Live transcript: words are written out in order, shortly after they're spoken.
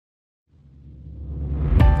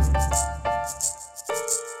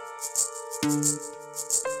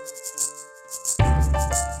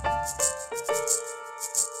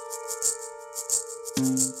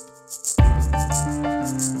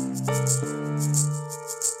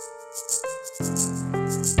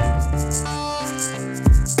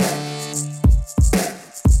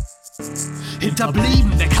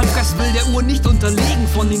Hinterblieben, der Kampfgeist will der Uhr nicht unterlegen.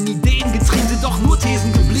 Von den Ideen getrieben sind doch nur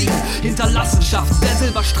Thesen geblieben. Hinterlassenschaften, der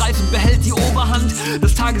Silberstreifen behält die Oberhand.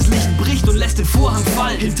 Das Tageslicht bricht und lässt den Vorhang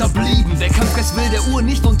fallen. Hinterblieben, der Kampfgeist will der Uhr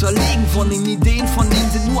nicht unterlegen. Von den Ideen von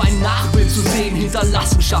ihm sind nur ein Nachbild zu sehen.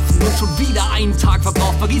 Hinterlassenschaften und schon wieder einen Tag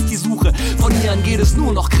verbraucht. Vergiss die Suche, von hier an geht es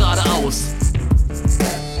nur noch geradeaus.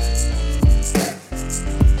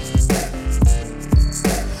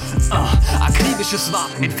 Akribisches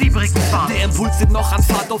Warten in fieberigen Fahrten. Der Impuls nimmt noch an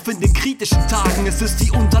Fahrt auf in den kritischen Tagen. Es ist die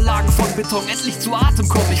Unterlagen von Beton endlich zu Atem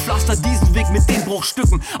kommen. Ich pflaster diesen Weg mit den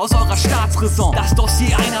Bruchstücken aus eurer Staatsräson. Das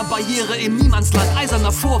Dossier einer Barriere im Niemandsland,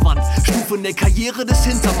 eiserner Vorwand, Stufe in der Karriere des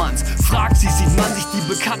Hintermanns. Fragt sie, sieht man sich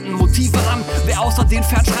die bekannten Motive an. Wer außer den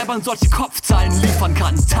Fernschreibern solche Kopfzeilen liefern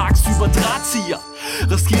kann. Tagsüber Drahtzieher,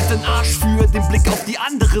 riskiert den Arsch für den Blick auf die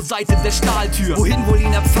andere Seite der Stahltür. Wohin wohl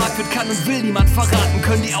ihn der Pfad führt, kann und will niemand verraten.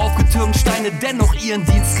 Können die aufgetürmten Steine dennoch ihren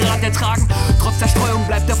Dienstgrad ertragen? Trotz der Streuung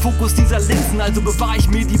bleibt der Fokus dieser Linsen, also bewahre ich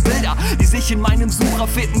mir die Bilder, die sich in meinem Sucher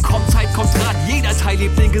finden. Kommt Zeit, kommt Rat, jeder Teil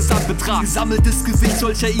lebt den Gesamtbetrag. Gesammeltes Gewicht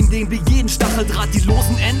solcher Ideen wie jeden Stacheldraht. Die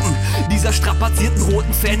losen Enden dieser strapazierten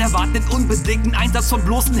roten Fäden erwarten den unbedingten Einsatz von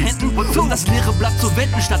bloßen Händen, um das leere Blatt zu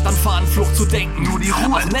wenden, statt an Fahnenflucht zu denken. Nur die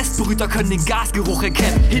Ruhe. Auch Nestbrüter können den Gasgeruch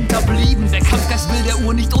erkennen. Hinterblieben, der Kampfgeist will der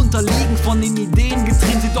Uhr nicht unterliegen. Von den Ideen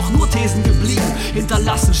getrieben sind doch nur Thesen geblieben.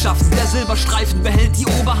 Hinterlassenschaften, der Silberstreifen behält die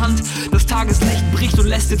Oberhand. Das Tageslicht bricht und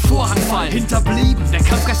lässt den Vorhang fallen. Hinterblieben, der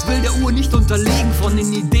Kampfgeist will der Uhr nicht unterliegen. Von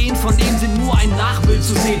den Ideen von ihm sind nur ein Nachbild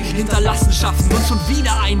zu sehen. Hinterlassenschaften und schon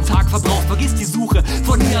wieder einen Tag verbraucht. Vergiss die Suche,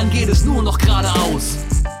 von hier an geht es nur noch geradeaus.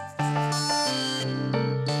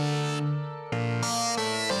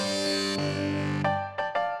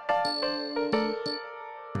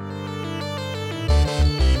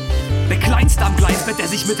 Der Kleinste am Gleisbett, der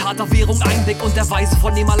sich mit harter Währung eindeckt und der Weise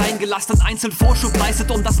von dem alleingelassenen einzeln Vorschub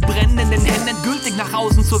leistet, um das Brennen in den Händen endgültig nach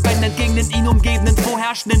außen zu wenden, entgegen den ihn umgebenden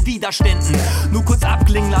vorherrschenden Widerständen. Nur kurz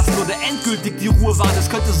abklingen lassen oder endgültig die Ruhe wahren. Es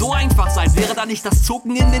könnte so einfach sein, wäre da nicht das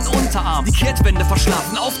Zucken in den Unterarm. Die Kehrtwende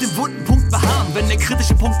verschlafen, auf dem wunden Punkt beharren. Wenn der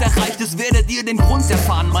kritische Punkt erreicht ist, werdet ihr den Grund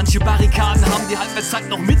erfahren. Manche Barrikaden haben die Halbwertszeit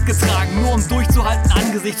noch mitgetragen, nur um durchzuhalten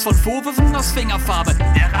angesichts von Vorwürfen aus Fingerfarbe.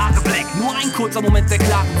 Der rare Blick, nur ein kurzer Moment der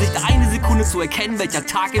klaren Sicht, eine Sekunde zu erkennen, welcher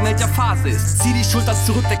Tag in welcher Phase ist. Zieh die Schultern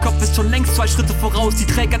zurück, der Kopf ist schon längst 2 Schritte voraus. Die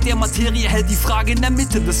Trägheit der Materie hält die Frage in der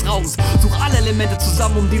Mitte des Raums. Such alle Elemente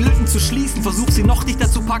zusammen, um die Lücken zu schließen. Versuch sie noch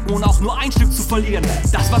dichter zu packen und auch nur ein Stück zu verlieren.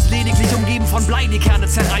 Das, was lediglich umgeben von Blei die Kerne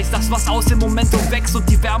zerreißt. Das, was aus dem Momentum wächst und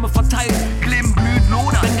die Wärme verteilt. Glimmen, glühen,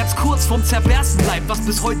 lodern, wenn ganz kurz vorm Zerbersten bleibt. Was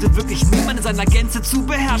bis heute wirklich niemand in seiner Gänze zu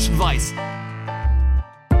beherrschen weiß.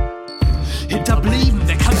 Hinterblieben,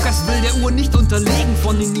 der Kampfgeist will der Uhr nicht unterlegen.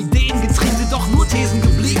 Von den Ideen getrieben sind doch nur Thesen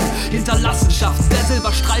geblieben. Hinterlassenschaften, der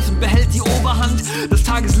Silberstreifen behält die Oberhand. Das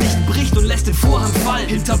Tageslicht bricht und lässt den Vorhang fallen.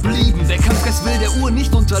 Hinterblieben, der Kampfgeist will der Uhr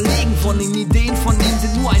nicht unterlegen. Von den Ideen von ihm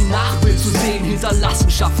sind nur ein Nachbild zu sehen.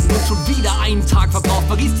 Hinterlassenschaften und schon wieder einen Tag verbraucht.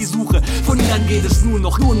 Vergiss die Suche, von hier an geht es nur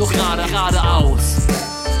noch geradeaus.